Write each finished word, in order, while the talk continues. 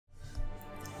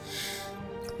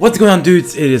What's going on,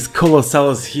 dudes? It is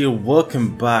Kolosalus here.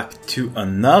 Welcome back to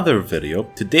another video.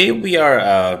 Today we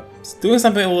are doing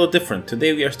something a little different.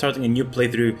 Today we are starting a new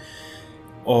playthrough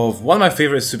of one of my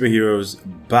favorite superheroes,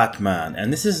 Batman.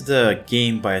 And this is the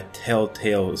game by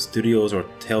Telltale Studios or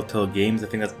Telltale Games. I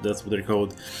think that's what they're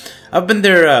called. I've been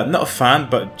their not a fan,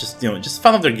 but just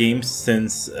fan of their games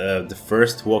since the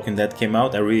first Walking Dead came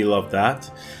out. I really love that.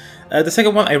 The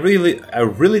second one, I really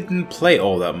didn't play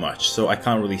all that much, so I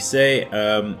can't really say.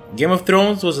 Game of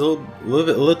Thrones was a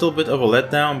little bit of a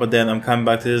letdown, but then I'm coming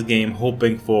back to this game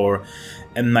hoping for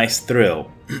a nice thrill.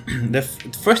 The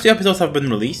first two episodes have been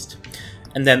released,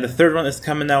 and then the third one is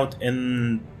coming out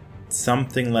in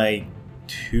something like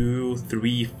 4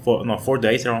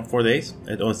 days, around 4 days.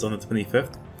 It's on the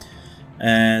 25th.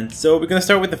 And so we're gonna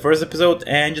start with the first episode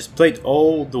and just play it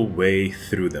all the way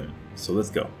through them. So let's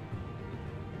go.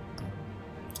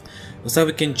 Looks like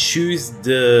we can choose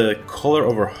the color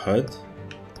of our HUD,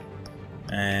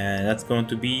 and that's going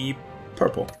to be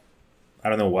purple. I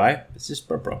don't know why, it's just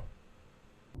purple.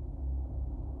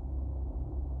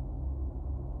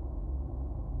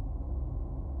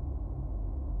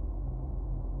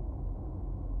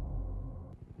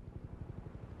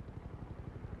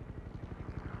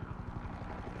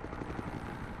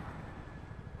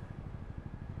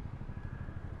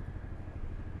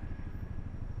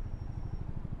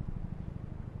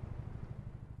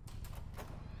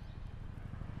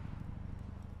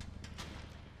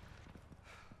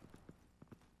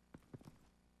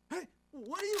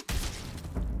 What are you?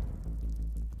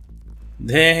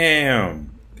 Damn!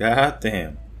 God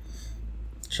damn!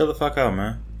 Shut the fuck up,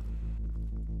 man.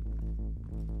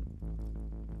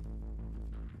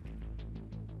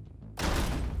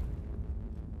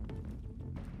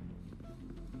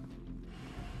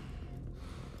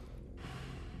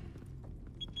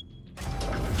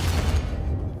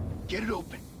 Get it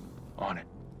open. On it.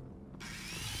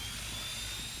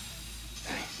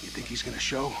 You think he's gonna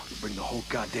show? Bring the whole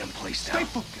goddamn place down. Stay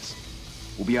focused.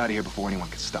 We'll be out of here before anyone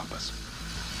can stop us.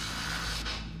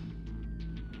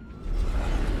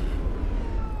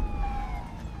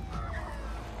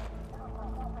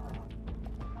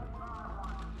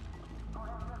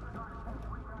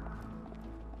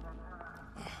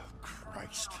 Oh,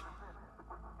 Christ.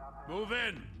 Move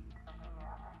in.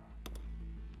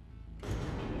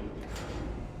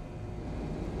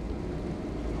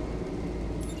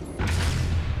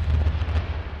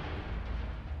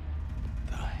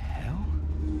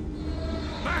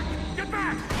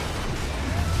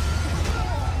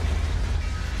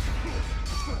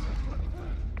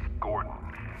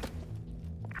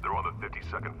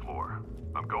 Second floor.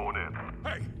 I'm going in.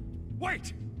 Hey!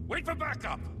 Wait! Wait for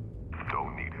backup!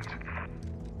 Don't need it.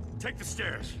 Take the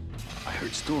stairs. I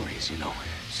heard stories, you know.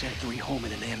 Sent 3 home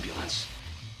in an ambulance.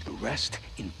 The rest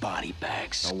in body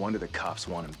bags. No wonder the cops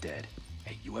want him dead.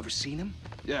 Hey, you ever seen him?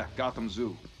 Yeah, Gotham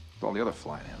Zoo. With all the other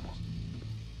flying animals.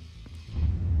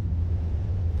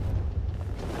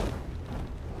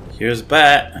 Here's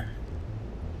Bat.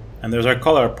 And there's our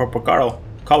color, purple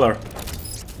color.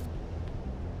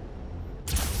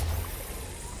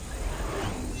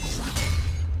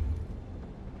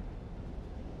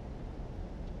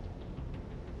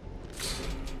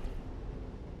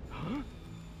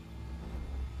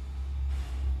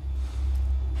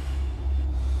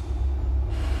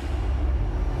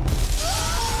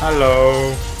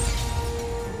 Hello.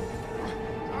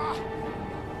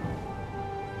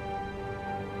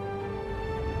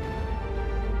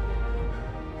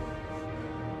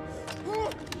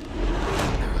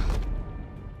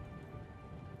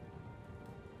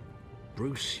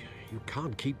 Bruce, you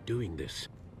can't keep doing this.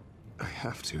 I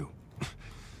have to.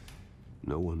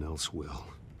 No one else will.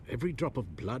 Every drop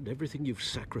of blood, everything you've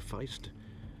sacrificed.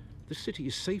 The city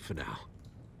is safer now.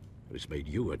 It's made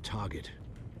you a target.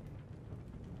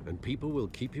 And people will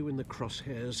keep you in the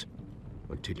crosshairs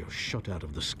until you're shot out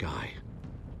of the sky.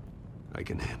 I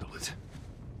can handle it.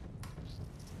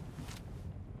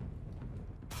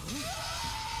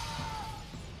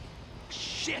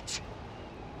 Shit!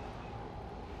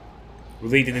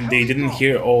 Really they didn't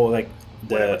hear all like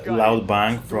the loud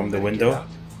bang from the window?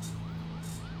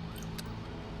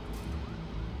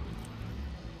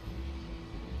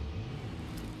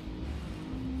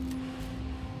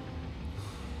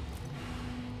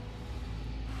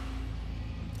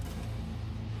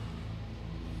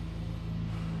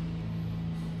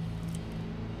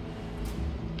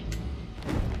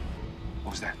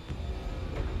 What was that?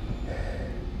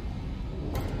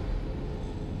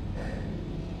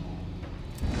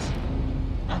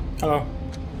 Hello.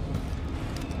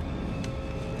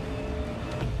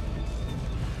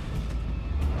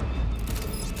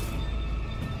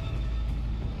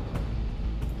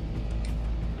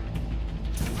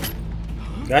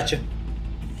 Gotcha.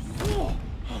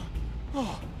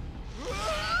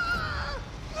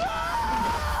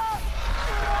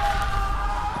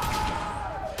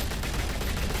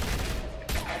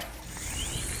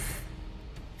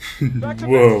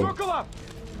 Whoa. Circle up.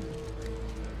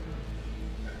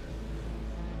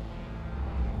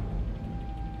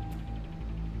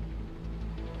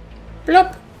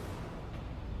 Plop.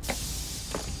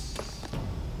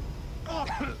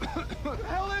 What the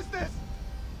hell is this?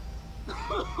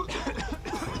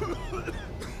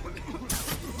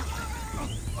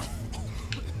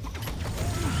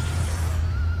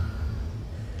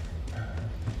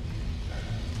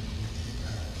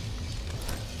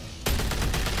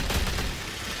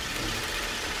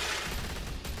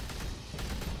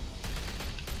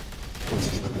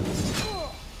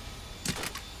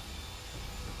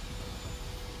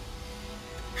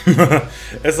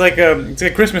 It's like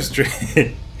a Christmas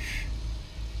tree.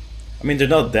 I mean, they're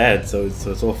not dead, so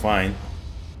it's all fine.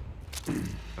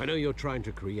 I know you're trying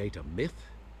to create a myth,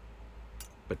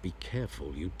 but be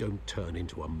careful you don't turn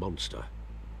into a monster.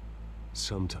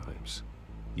 Sometimes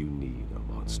you need a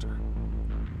monster.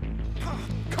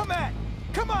 Come on!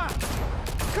 Come on!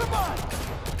 Come on!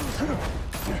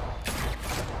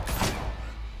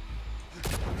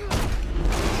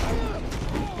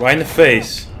 Right in the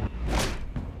face.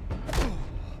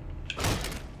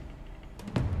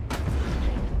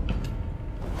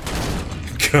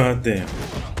 God damn.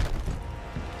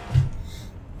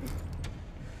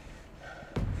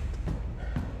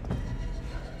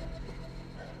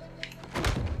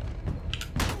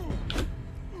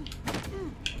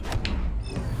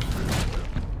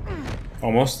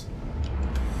 Almost.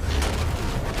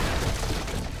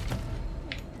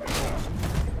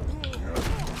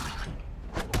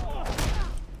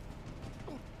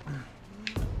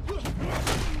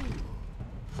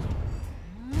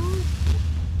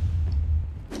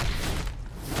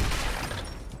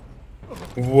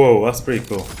 Whoa, that's pretty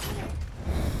cool.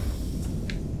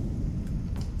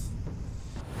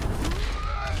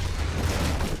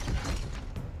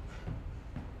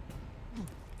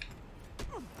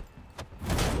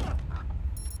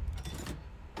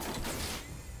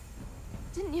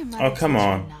 Didn't your Oh, come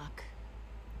on. knock?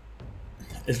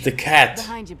 It's the cat.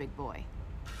 Behind you, big boy.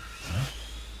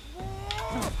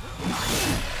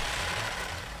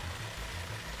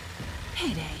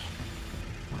 Payday.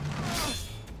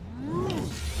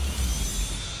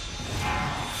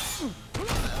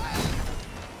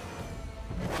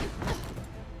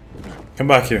 Come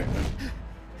back here.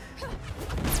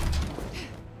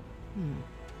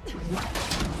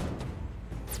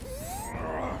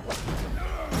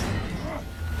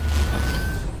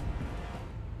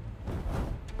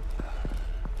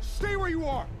 Stay where you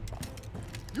are.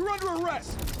 You're under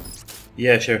arrest.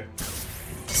 Yeah, sure.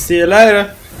 See you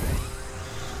later.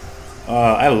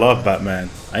 I love Batman.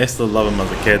 I used to love him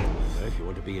as a kid. If you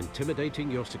want to be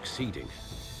intimidating, you're succeeding.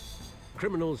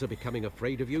 Criminals are becoming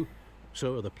afraid of you,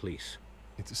 so are the police.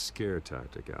 It's a scare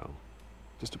tactic, Al.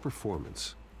 Just a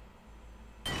performance.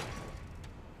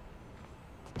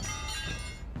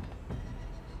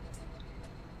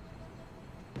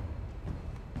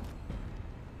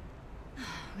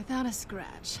 Without a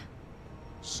scratch.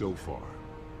 So far.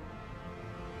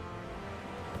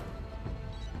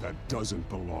 That doesn't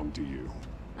belong to you.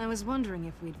 I was wondering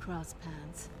if we'd cross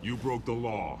paths. You broke the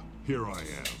law. Here I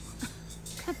am.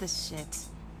 Cut the shit.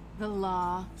 The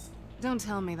law. Don't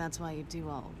tell me that's why you do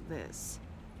all this.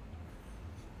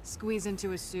 Squeeze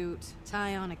into a suit,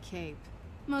 tie on a cape.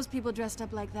 Most people dressed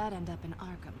up like that end up in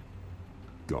Arkham.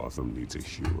 Gotham needs a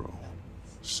hero.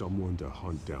 Someone to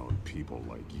hunt down people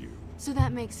like you. So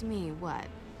that makes me, what,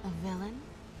 a villain?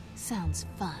 Sounds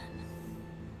fun.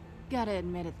 Gotta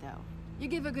admit it, though. You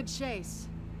give a good chase.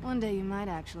 One day you might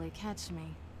actually catch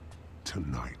me.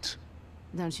 Tonight.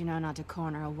 Don't you know not to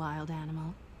corner a wild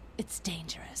animal? It's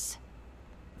dangerous.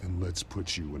 Then let's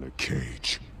put you in a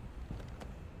cage.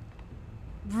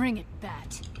 Bring it,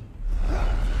 Bat.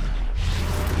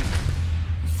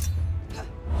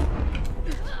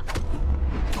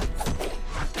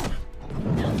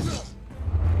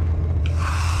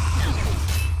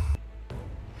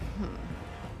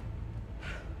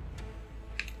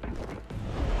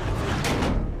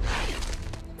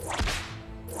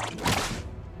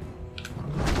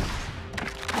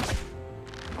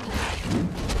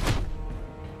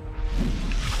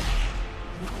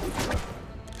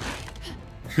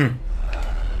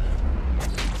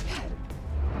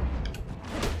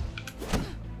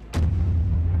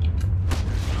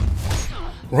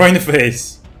 Right in the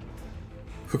face.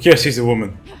 Who cares? She's a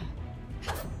woman.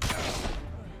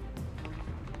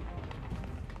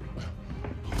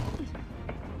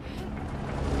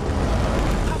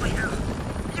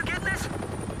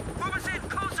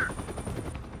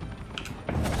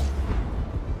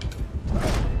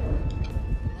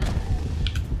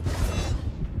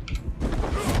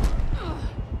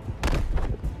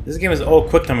 This game is all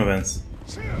quick time events.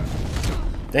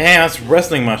 Damn, that's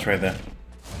wrestling match right there.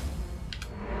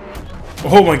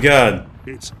 Oh my god.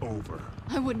 It's over.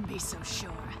 I wouldn't be so sure.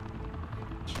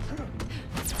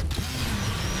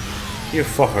 You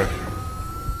fucker.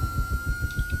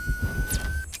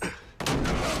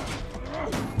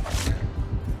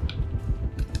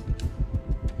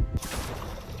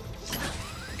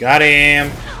 Got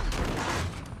him.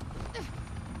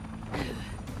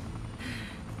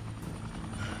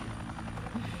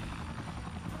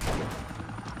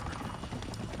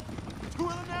 Two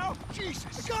of them now?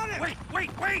 Jesus! Got it! Wait,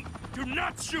 wait, wait! Do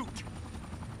not shoot!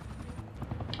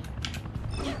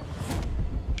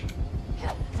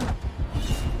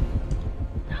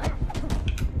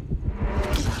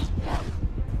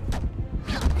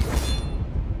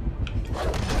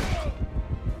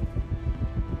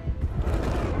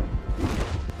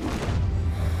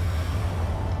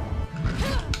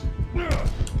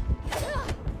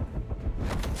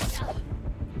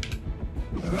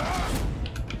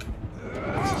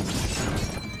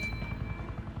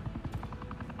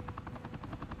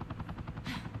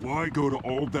 Why go to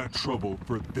all that trouble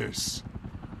for this?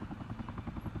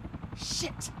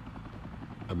 Shit!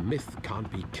 A myth can't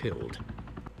be killed.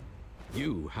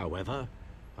 You, however,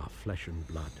 are flesh and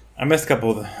blood. I missed a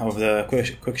couple of the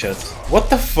quick shots. What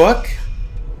the fuck?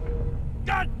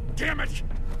 God damn it!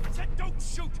 I said don't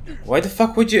shoot! Why the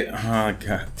fuck would you? Oh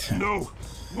god. No!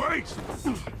 Wait!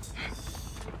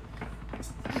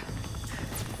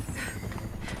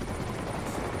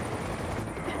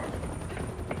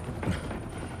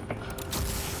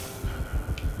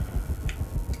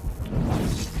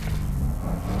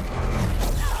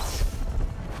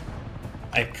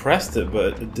 I pressed it,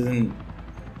 but it didn't.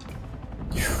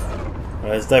 Alright,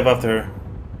 let's dive after her.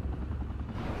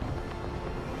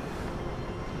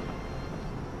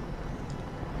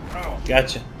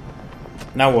 Gotcha.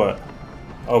 Now what?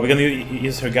 Oh, we're gonna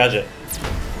use her gadget.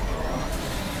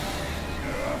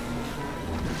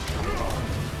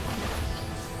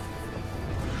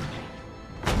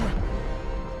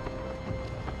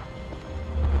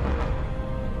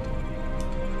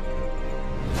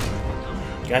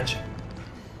 Gotcha.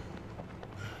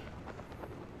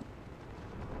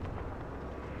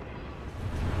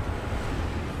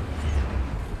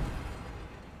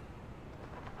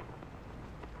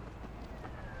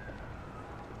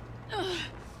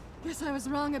 Guess I was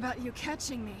wrong about you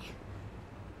catching me.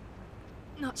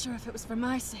 Not sure if it was for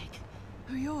my sake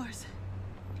or yours.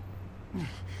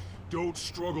 Don't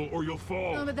struggle or you'll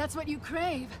fall. Oh, but that's what you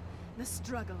crave. The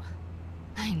struggle.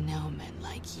 I know men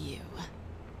like you.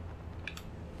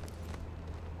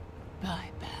 I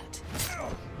bet.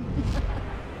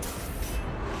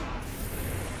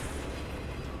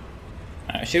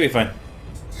 Should be fine.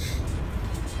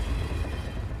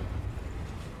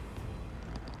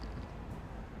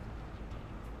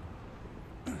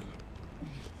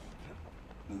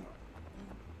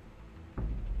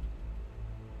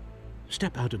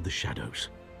 Step out of the shadows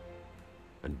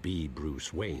and be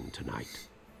Bruce Wayne tonight.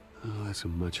 Oh, that's a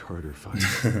much harder fight.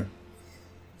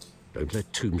 Don't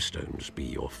let tombstones be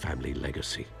your family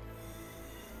legacy.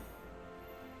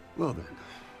 Well then,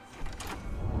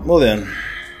 Well then,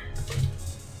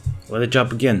 let the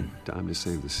job begin. time to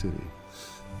save the city.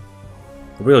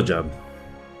 The real job.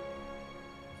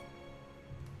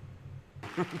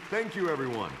 Thank you,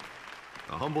 everyone.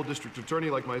 A humble district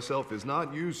attorney like myself is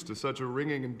not used to such a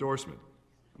ringing endorsement.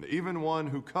 Even one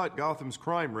who cut Gotham's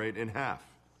crime rate in half.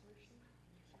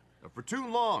 For too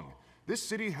long, this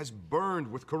city has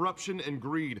burned with corruption and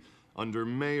greed under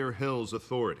Mayor Hill's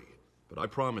authority. But I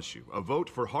promise you, a vote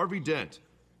for Harvey Dent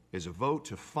is a vote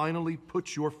to finally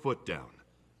put your foot down.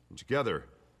 And together,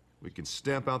 we can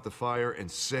stamp out the fire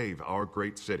and save our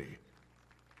great city.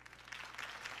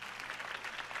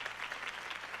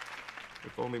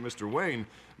 If only Mr. Wayne,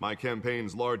 my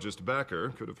campaign's largest backer,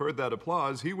 could have heard that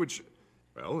applause, he would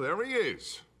well, there he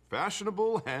is.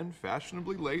 Fashionable and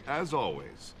fashionably late as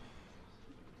always.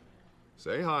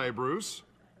 Say hi, Bruce.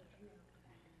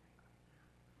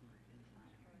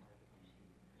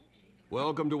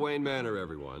 Welcome to Wayne Manor,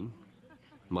 everyone.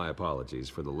 My apologies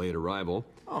for the late arrival.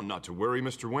 Oh, not to worry,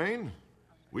 Mr. Wayne.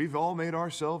 We've all made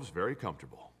ourselves very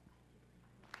comfortable.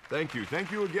 Thank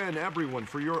you again, everyone,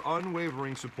 for your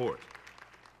unwavering support.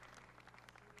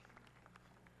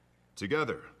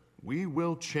 Together, we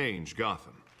will change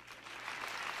Gotham.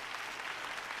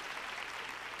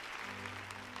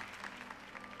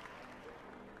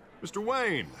 Mr.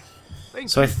 Wayne,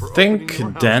 So I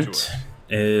think Dent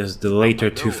is the later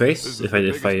Two-Face, if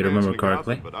I remember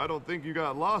correctly. But I don't think you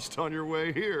got lost on your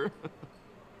way here.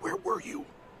 Where were you?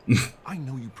 I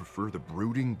know you prefer the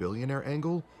brooding billionaire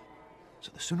angle,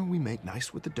 So the sooner we make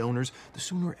nice with the donors, the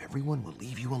sooner everyone will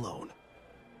leave you alone.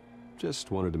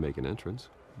 Just wanted to make an entrance.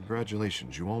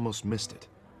 Congratulations, you almost missed it.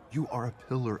 You are a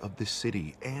pillar of this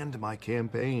city and my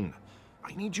campaign.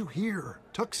 I need you here,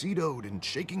 tuxedoed and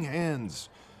shaking hands.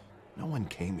 No one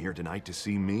came here tonight to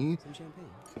see me. Some champagne.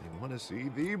 They want to see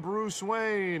the Bruce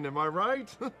Wayne, am I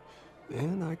right?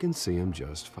 And I can see him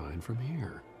just fine from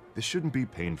here. This shouldn't be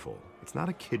painful. It's not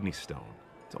a kidney stone.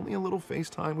 It's only a little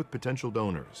FaceTime with potential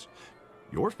donors.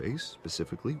 Your face,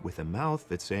 specifically, with a mouth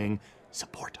that's saying,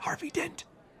 support Harvey Dent.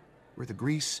 We're the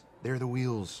grease, they're the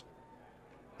wheels.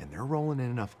 And they're rolling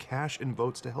in enough cash and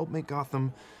votes to help make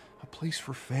Gotham a place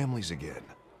for families again.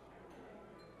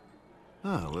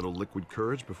 A little liquid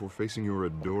courage before facing your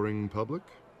adoring public.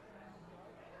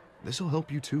 This'll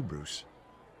help you too, Bruce.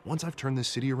 Once I've turned this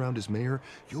city around as mayor,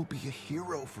 you'll be a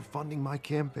hero for funding my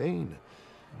campaign.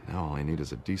 Now all I need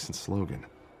is a decent slogan.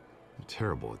 I'm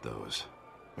terrible at those.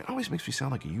 It always makes me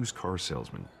sound like a used car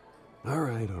salesman. All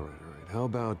right. How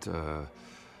about,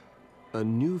 a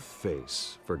new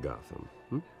face for Gotham?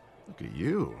 Look at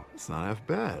you. It's not half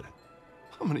bad.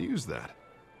 I'm gonna use that.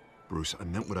 Bruce, I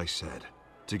meant what I said.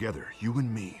 Together, you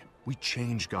and me, we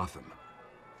change Gotham.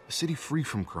 A city free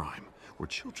from crime, where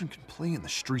children can play in the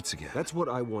streets again. That's what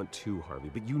I want too, Harvey,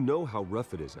 but you know how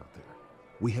rough it is out there.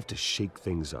 We have to shake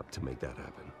things up to make that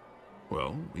happen.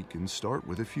 Well, we can start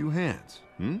with a few hands,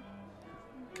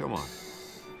 Come on.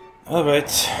 Alright,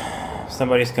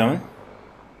 somebody's coming.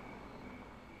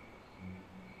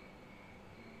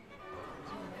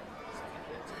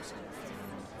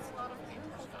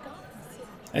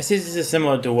 I see this is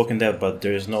similar to Walking Dead, but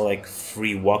there's no like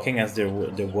free walking as there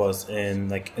was in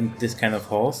this kind of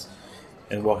halls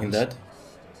in Walking Dead.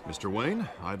 Mr. Wayne,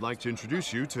 I'd like to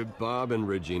introduce you to Bob and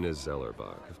Regina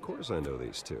Zellerbach. Of course I know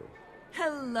these two.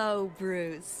 Hello,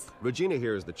 Bruce. Regina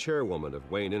here is the chairwoman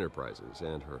of Wayne Enterprises,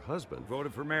 and her husband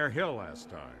Voted for Mayor Hill last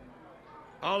time.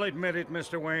 I'll admit it,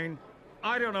 Mr. Wayne.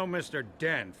 I don't know Mr.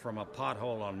 Dent from a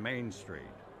pothole on Main Street,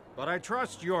 but I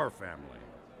trust your family.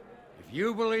 If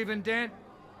you believe in Dent,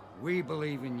 we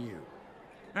believe in you.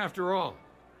 After all,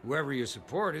 whoever you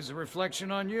support is a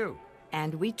reflection on you.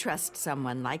 And we trust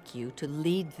someone like you to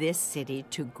lead this city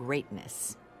to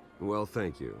greatness. Well,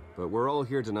 thank you. But we're all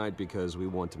here tonight because we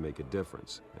want to make a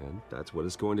difference. And that's what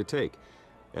it's going to take.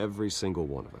 Every single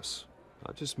one of us.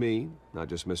 Not just me, not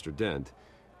just Mr. Dent.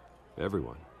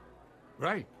 Everyone.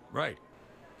 Right.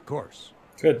 Of course.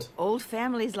 Good. Old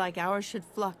families like ours should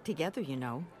flock together, you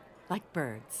know. Like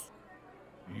birds.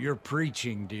 You're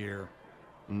preaching, dear.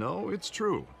 No, it's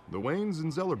true. The Waynes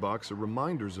and Zellerbachs are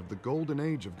reminders of the golden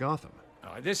age of Gotham.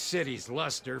 This city's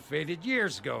luster faded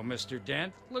years ago, Mr.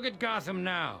 Dent. Look at Gotham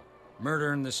now.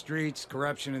 Murder in the streets,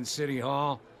 corruption in City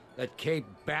Hall, that Cape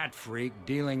Bat freak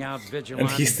dealing out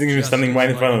vigilante. And he's standing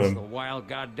right in front of him. The wild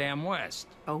goddamn West.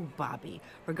 Oh, Bobby,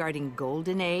 regarding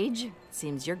Golden Age,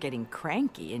 seems you're getting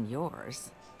cranky in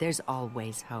yours. There's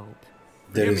always hope.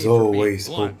 There is always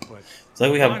hope. It's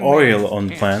like we have oil on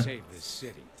plan. Save this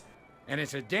city. And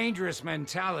it's a dangerous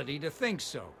mentality to think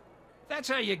so. That's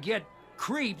how you get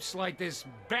creeps like this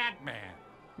Batman.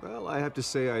 Well, I have to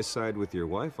say I side with your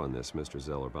wife on this, Mr.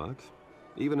 Zellerbach.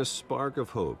 Even a spark of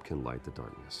hope can light the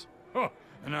darkness. Oh,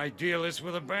 an idealist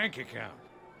with a bank account.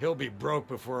 He'll be broke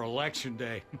before Election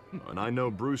Day. And I know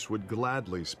Bruce would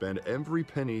gladly spend every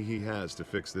penny he has to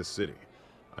fix this city.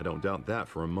 I don't doubt that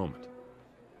for a moment.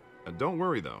 Don't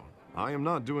worry, though. I am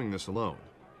not doing this alone.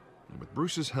 And with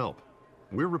Bruce's help,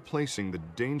 we're replacing the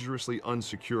dangerously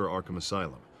unsecure Arkham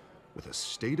Asylum with a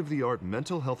state-of-the-art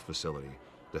mental health facility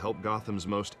to help Gotham's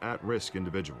most at-risk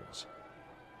individuals.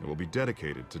 It will be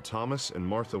dedicated to Thomas and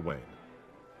Martha Wayne,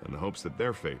 in the hopes that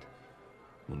their fate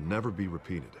will never be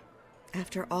repeated.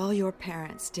 After all your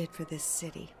parents did for this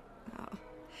city,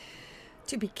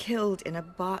 to be killed in a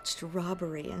botched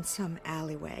robbery in some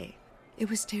alleyway, it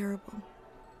was terrible.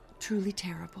 Truly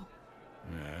terrible.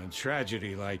 A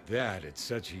tragedy like that at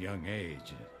such a young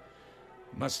age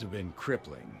must have been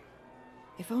crippling.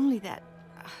 If only that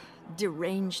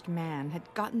deranged man had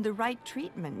gotten the right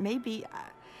treatment, maybe...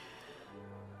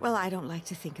 well, I don't like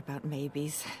to think about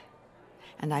maybes.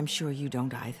 And I'm sure you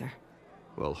don't either.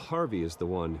 Well, Harvey is the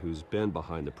one who's been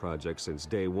behind the project since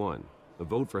day one. A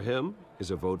vote for him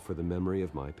is a vote for the memory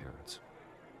of my parents.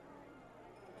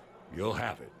 You'll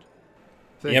have it.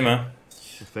 Yeah, man.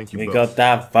 Thank you. We both. got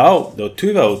that vote, though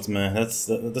 2 votes, man. That's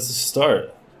a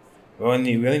start. We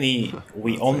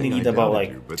only need about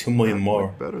like 2 million more.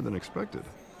 Better than expected.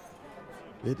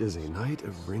 It is a night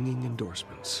of ringing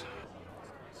endorsements.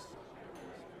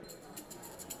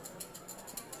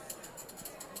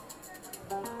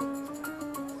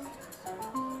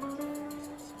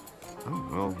 Oh,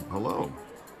 well, hello.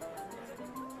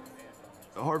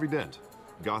 Harvey Dent,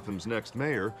 Gotham's next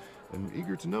mayor, and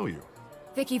eager to know you.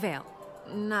 Vicky Vale.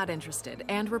 Not interested.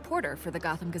 And reporter for the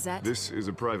Gotham Gazette. This is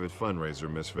a private fundraiser,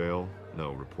 Miss Vale.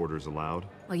 No reporters allowed.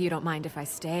 Well, you don't mind if I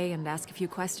stay and ask a few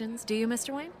questions, do you,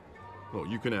 Mr. Wayne? Well,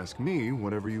 you can ask me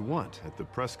whatever you want at the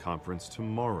press conference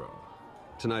tomorrow.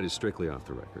 Tonight is strictly off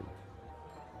the record.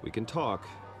 We can talk,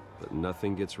 but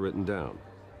nothing gets written down.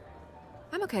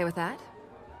 I'm okay with that.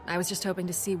 I was just hoping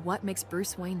to see what makes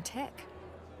Bruce Wayne tick.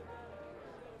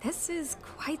 This is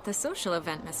quite the social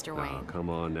event, Mr. Wayne. Oh, come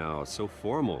on now. It's so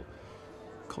formal.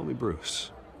 Call me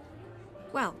Bruce.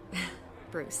 Well,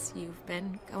 Bruce, you've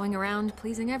been going around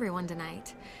pleasing everyone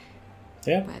tonight.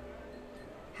 Yeah. But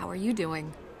how are you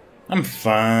doing? I'm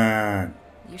fine.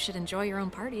 You should enjoy your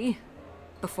own party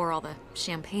before all the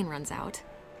champagne runs out.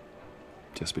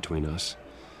 Just between us,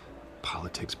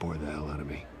 politics bore the hell out of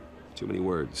me. Too many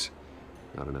words,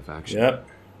 not enough action. Yep.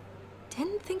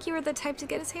 Didn't think you were the type to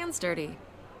get his hands dirty.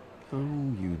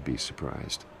 Oh, you'd be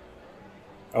surprised.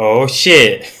 Oh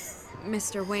shit.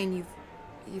 Mr. Wayne,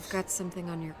 you've got something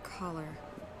on your collar.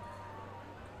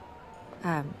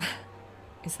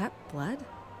 Is that blood?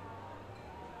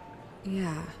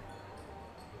 Yeah.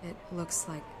 It looks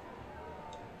like...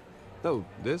 Oh,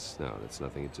 this? No, that's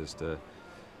nothing. It just,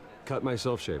 cut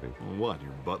myself shaving. What,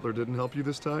 your butler didn't help you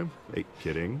this time? Hey,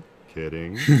 kidding.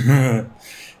 Kidding.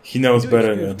 He knows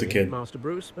better Excuse than the me, kid. Master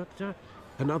Bruce, but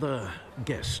another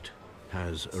guest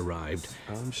has arrived.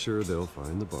 I'm sure they'll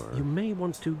find the bar. You may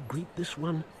want to greet this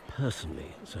one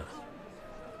personally, sir.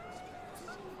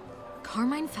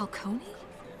 Carmine Falcone?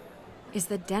 Is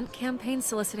the Dent campaign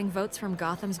soliciting votes from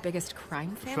Gotham's biggest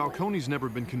crime family? Falcone's never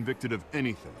been convicted of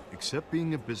anything, except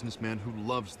being a businessman who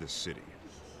loves this city.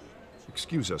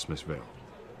 Excuse us, Miss Vale.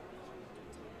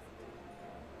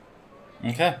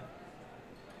 Okay.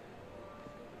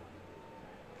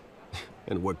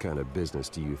 And what kind of business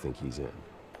do you think he's in?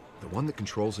 The one that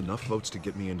controls enough votes to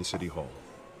get me into City Hall.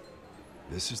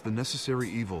 This is the necessary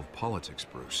evil of politics,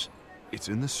 Bruce. It's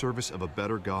in the service of a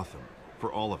better Gotham,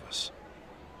 for all of us.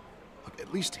 Look,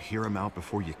 at least hear him out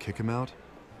before you kick him out.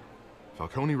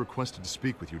 Falcone requested to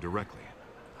speak with you directly.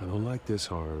 I don't like this,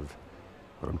 Harv,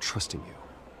 but I'm trusting you.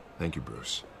 Thank you,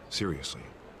 Bruce. Seriously.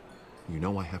 You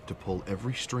know I have to pull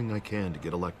every string I can to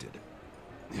get elected.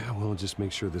 Yeah, well, just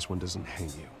make sure this one doesn't hang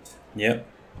you. Yep.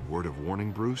 A word of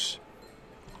warning, Bruce?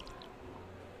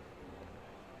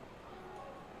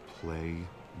 Play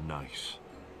nice.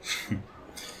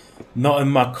 Not in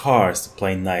my cars to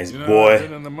play nice, You know, boy. I've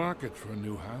been in the market for a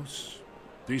new house.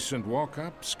 Decent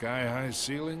walk-up, sky-high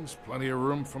ceilings, plenty of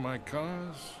room for my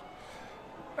cars.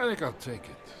 I think I'll take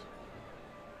it.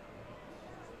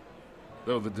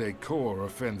 Though the decor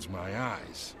offends my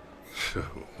eyes.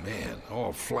 Oh, man,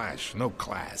 all flash, no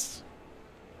class.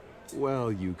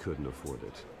 Well, you couldn't afford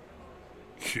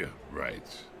it. Yeah,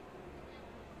 right.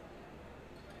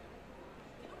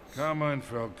 Carmine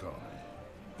Falcone,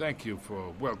 thank you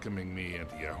for welcoming me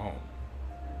into your home.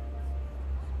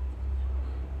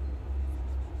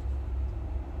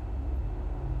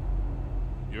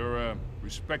 You're a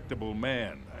respectable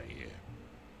man, I hear.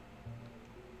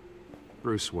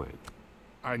 Bruce Wayne.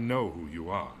 I know who you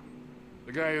are.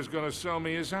 The guy who's gonna sell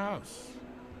me his house.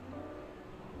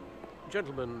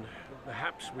 Gentlemen,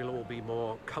 perhaps we'll all be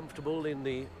more comfortable in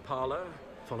the parlor.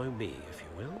 Follow me, if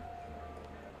you will.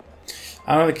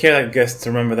 I don't really care, I guess,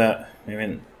 to remember that. I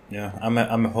mean, yeah, I'm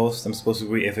a host. I'm supposed to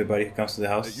greet everybody who comes to the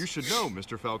house. You should know,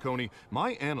 Mr. Falcone.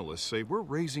 My analysts say we're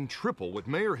raising triple what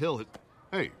Mayor Hill had...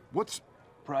 Hey, what's...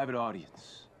 Private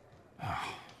audience.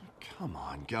 Come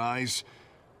on, guys.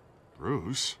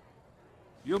 Bruce?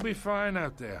 You'll be fine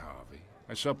out there, Harvey.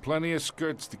 I saw plenty of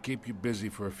skirts to keep you busy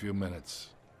for a few minutes.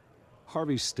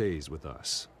 Harvey stays with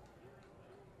us.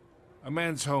 A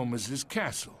man's home is his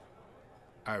castle.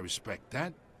 I respect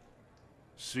that.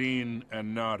 Seen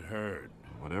and not heard.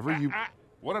 Whatever you...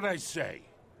 What did I say?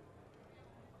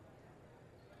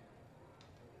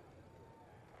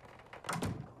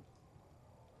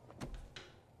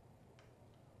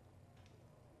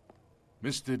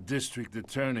 Mr. District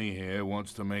Attorney here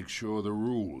wants to make sure the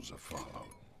rules are followed.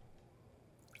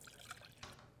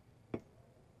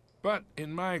 But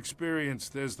in my experience,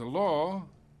 there's the law,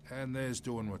 and there's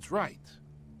doing what's right.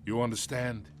 You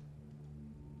understand?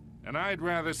 And I'd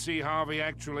rather see Harvey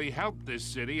actually help this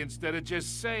city instead of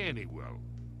just saying he will.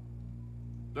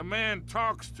 The man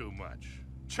talks too much,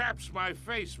 chaps my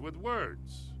face with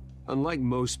words. Unlike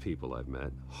most people I've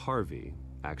met, Harvey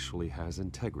actually has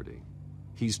integrity.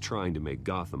 He's trying to make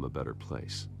Gotham a better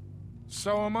place.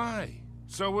 So am I.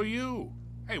 So are you.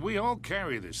 Hey, we all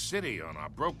carry this city on our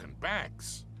broken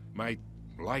backs. Might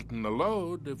lighten the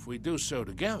load if we do so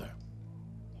together.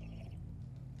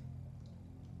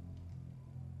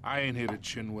 I ain't here to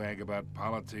chinwag about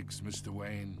politics, Mr.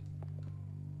 Wayne.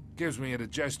 Gives me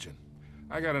indigestion.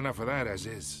 I got enough of that as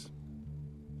is.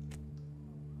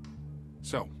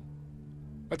 So,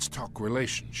 let's talk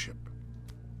relationship.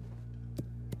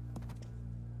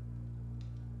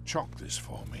 Chalk this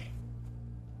for me.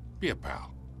 Be a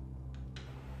pal.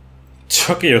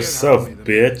 Chalk it yourself,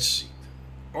 bitch.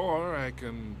 Or I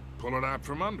can pull it out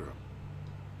from under him.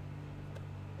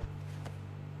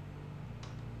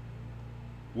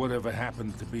 Whatever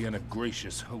happened to being a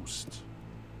gracious host?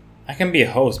 I can be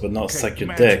a host, but not Okay, suck your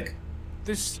imagine dick.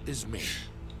 This is me.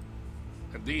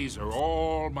 And these are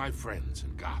all my friends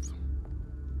in Gotham.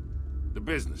 The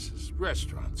businesses,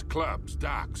 restaurants, clubs,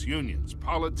 docks, unions,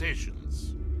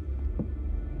 politicians.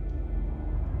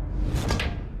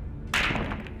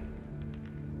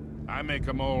 I make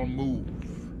them all move.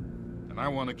 And I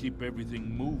want to keep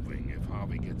everything moving if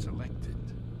Harvey gets elected.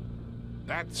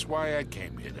 That's why I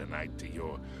came here tonight to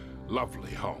your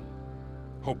lovely home,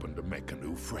 hoping to make a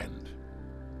new friend.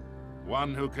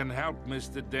 One who can help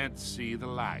Mr. Dent see the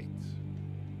light,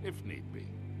 if need be.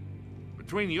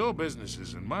 Between your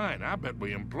businesses and mine, I bet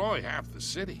we employ half the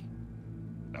city.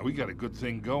 Now, we got a good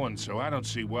thing going, so I don't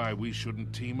see why we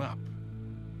shouldn't team up.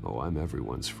 Oh, I'm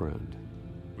everyone's friend.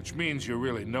 Which means you're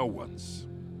really no one's.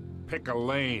 Pick a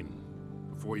lane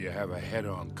before you have a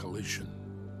head-on collision.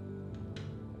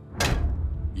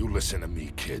 You listen to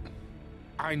me, kid.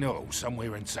 I know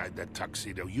somewhere inside that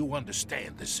tuxedo you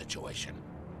understand this situation.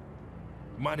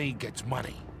 Money gets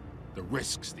money. The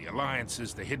risks, the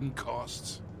alliances, the hidden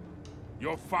costs.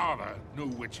 Your father knew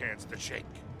which hands to shake.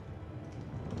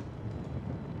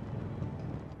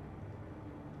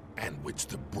 And which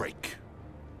to break.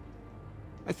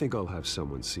 I think I'll have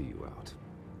someone see you out.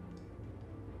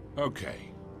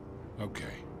 Okay.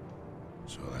 Okay.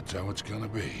 So that's how it's gonna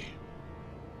be.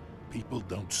 People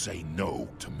don't say no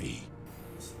to me.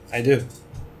 I do.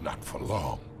 Not for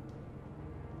long.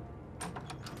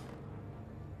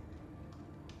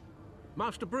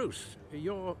 Master Bruce,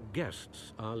 your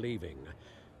guests are leaving.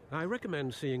 I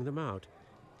recommend seeing them out.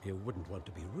 You wouldn't want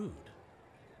to be rude.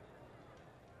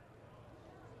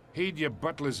 Heed your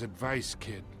butler's advice,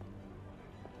 kid.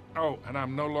 Oh, and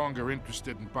I'm no longer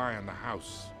interested in buying the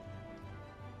house.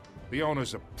 The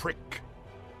owner's a prick.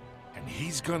 And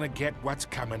he's gonna get what's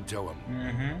coming to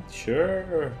him.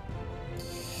 Sure.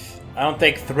 I don't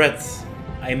take threats.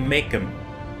 I make them.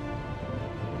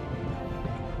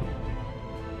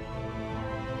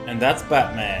 And that's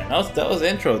Batman. That was the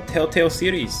intro. Telltale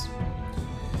Series.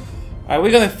 Alright,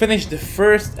 we're gonna finish the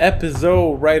first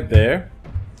episode right there.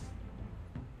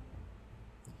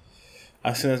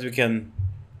 As soon as we can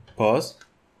pause.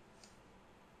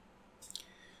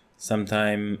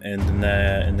 Sometime in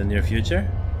the near future.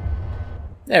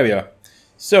 There we are.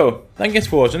 So, thank you guys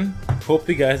for watching. Hope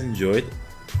you guys enjoyed.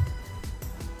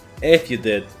 If you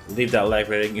did, leave that like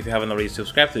rating. If you haven't already,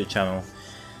 subscribe to the channel.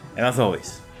 And as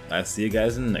always, I'll see you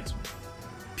guys in the next one.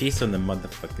 Peace on the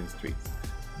motherfucking streets.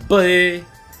 Bye!